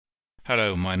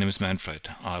Hello, my name is Manfred.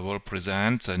 I will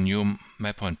present the new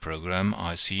MapPoint program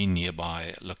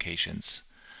IC-NearbyLocations.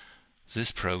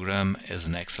 This program is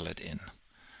an Excel-AddIn.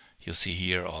 You see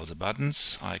here all the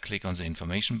buttons. I click on the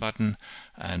information button,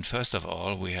 and first of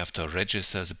all we have to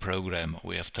register the program.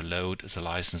 We have to load the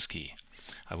license key.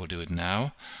 I will do it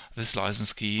now. This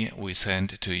license key we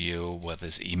send to you with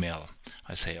this email.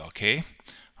 I say OK,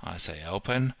 I say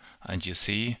open, and you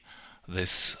see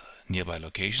this Nearby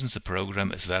Locations. The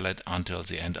program is valid until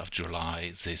the end of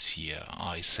July this year.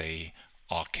 I say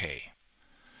OK.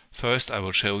 First I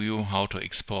will show you how to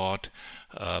export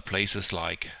places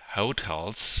like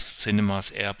hotels,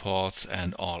 cinemas, airports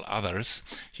and all others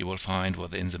you will find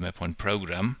within the MapPoint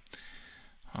program.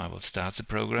 I will start the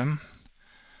program.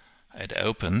 It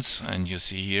opens and you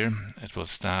see here it will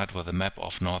start with a map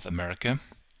of North America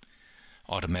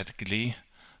automatically.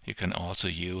 You can also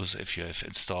use, if you have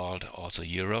installed, also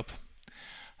Europe.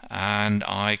 And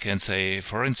I can say,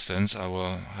 for instance, I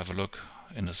will have a look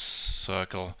in a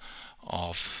circle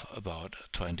of about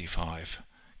 25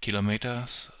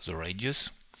 kilometers, the radius.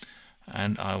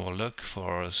 And I will look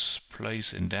for a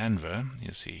place in Denver.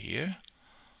 You see here.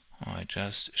 I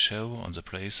just show on the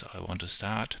place I want to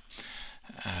start.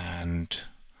 And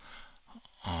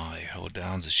I hold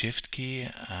down the shift key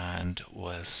and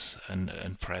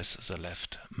press the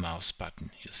left mouse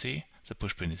button. You see the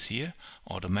pushpin is here.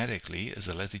 Automatically is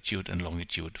the latitude and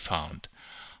longitude found.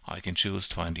 I can choose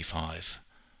 25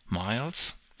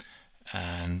 miles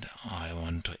and I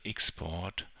want to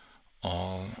export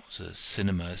all the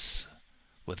cinemas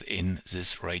within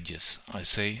this radius. I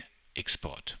say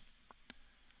export.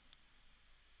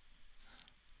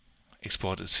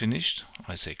 Export is finished.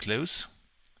 I say close.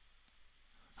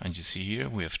 And you see here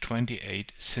we have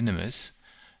 28 cinemas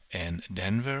in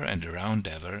Denver and around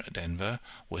Denver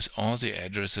with all the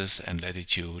addresses and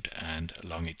latitude and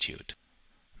longitude.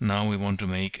 Now we want to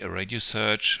make a radius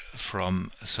search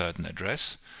from a certain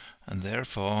address, and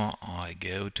therefore I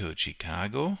go to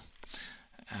Chicago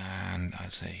and I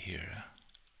say here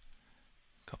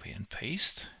copy and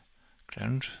paste,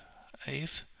 Clarence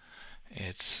Ave.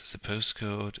 It's the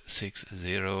postcode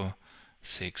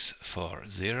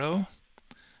 60640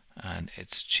 and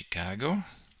it's Chicago,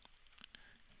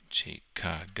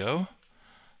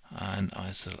 and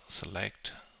I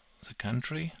select the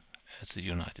country as the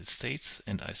United States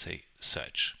and I say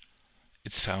search.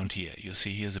 It's found here. You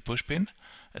see here the pushpin.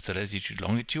 It's the latitude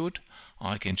longitude.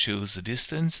 I can choose the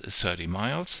distance is 30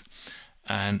 miles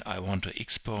and I want to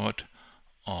export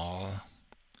all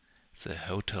the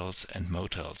hotels and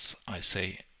motels. I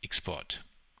say export.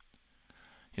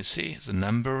 You see the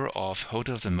number of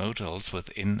hotels and motels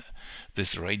within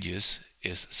this radius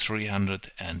is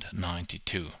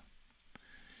 392.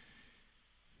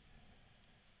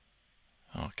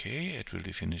 Okay, it will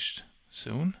be finished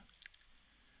soon.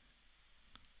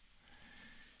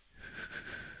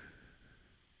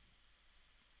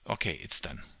 Okay, it's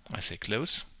done. I say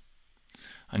close.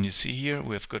 And you see here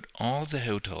we have got all the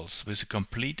hotels with a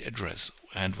complete address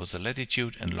and with the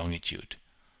latitude and longitude.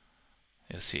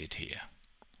 You see it here.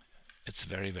 It's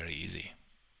very easy.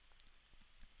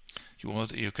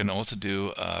 You can also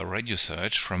do a radius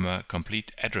search from a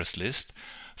complete address list.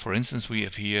 For instance, we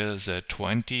have here the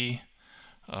 20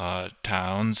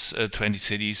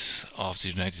 cities of the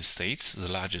United States, the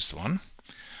largest one.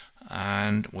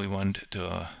 And we want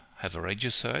to have a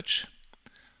radius search.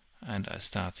 And I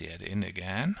start the add-in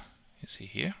again. You see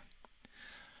here.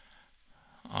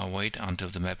 I'll wait until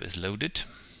the map is loaded.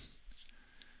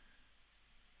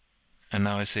 And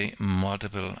now I say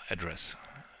multiple address.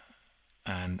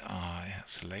 And I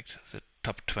select the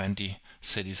top 20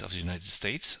 cities of the United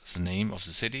States. The name of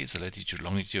the city, the latitude,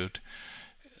 longitude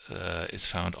is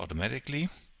found automatically.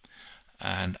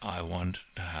 And I want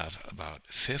to have about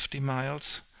 50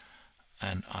 miles.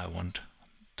 And I want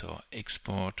to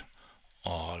export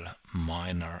all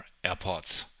minor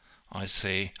airports. I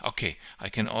say, okay, I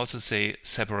can also say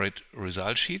separate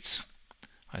result sheets.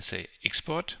 I say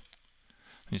export.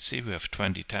 You see we have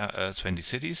 20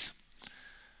 cities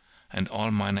and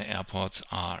all minor airports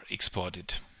are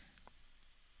exported.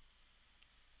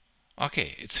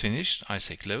 Okay, it's finished. I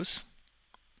say close.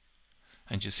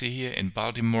 And you see here in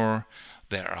Baltimore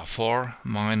there are 4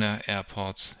 minor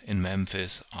airports. In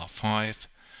Memphis are 5.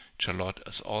 Charlotte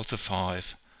is also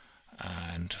 5.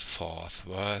 And Fort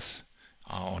Worth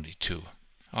are only 2.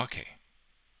 Okay.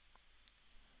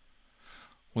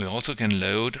 We also can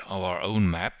load our own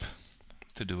map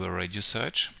to do a radius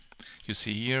search. You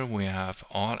see here we have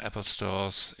all Apple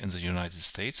stores in the United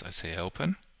States. I say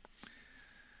open.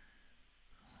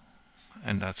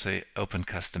 And I say open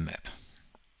custom map.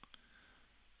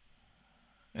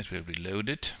 It will be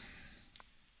loaded.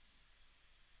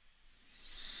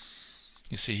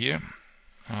 You see here,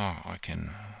 I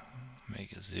can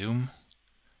make a zoom.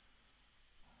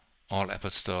 All Apple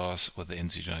stores within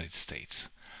the United States.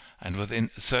 And within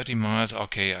 30 miles,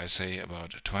 okay, I say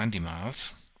about 20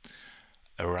 miles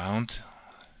around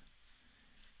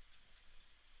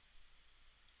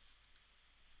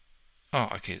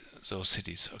okay, those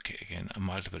cities, okay, again, a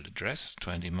multiple address,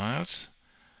 20 miles,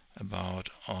 about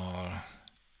all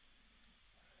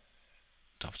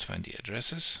top 20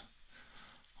 addresses.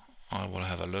 I will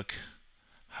have a look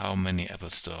how many Apple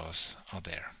stores are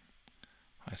there.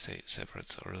 I say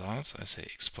separate results, I say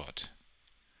export.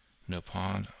 No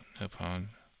pound. Oh,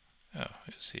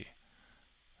 you see.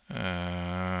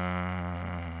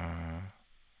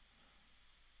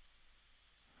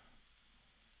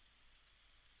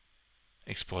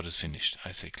 Export is finished.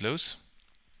 I say close.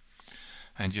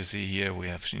 And you see here we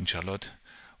have in Charlotte,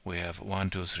 we have 1,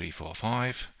 2, 3, 4,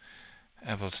 5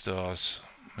 Apple stores.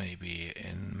 Maybe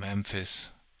in Memphis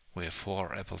we have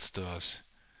 4 Apple stores.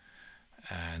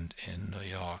 And in New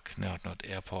York, not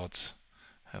airports.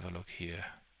 Have a look here.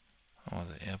 All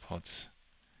the airports.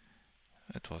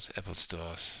 It was Apple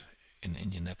stores. In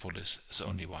Indianapolis is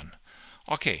only 1.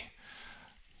 Okay,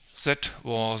 that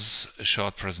was a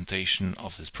short presentation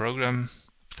of this program.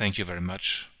 Thank you very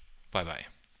much. Bye bye.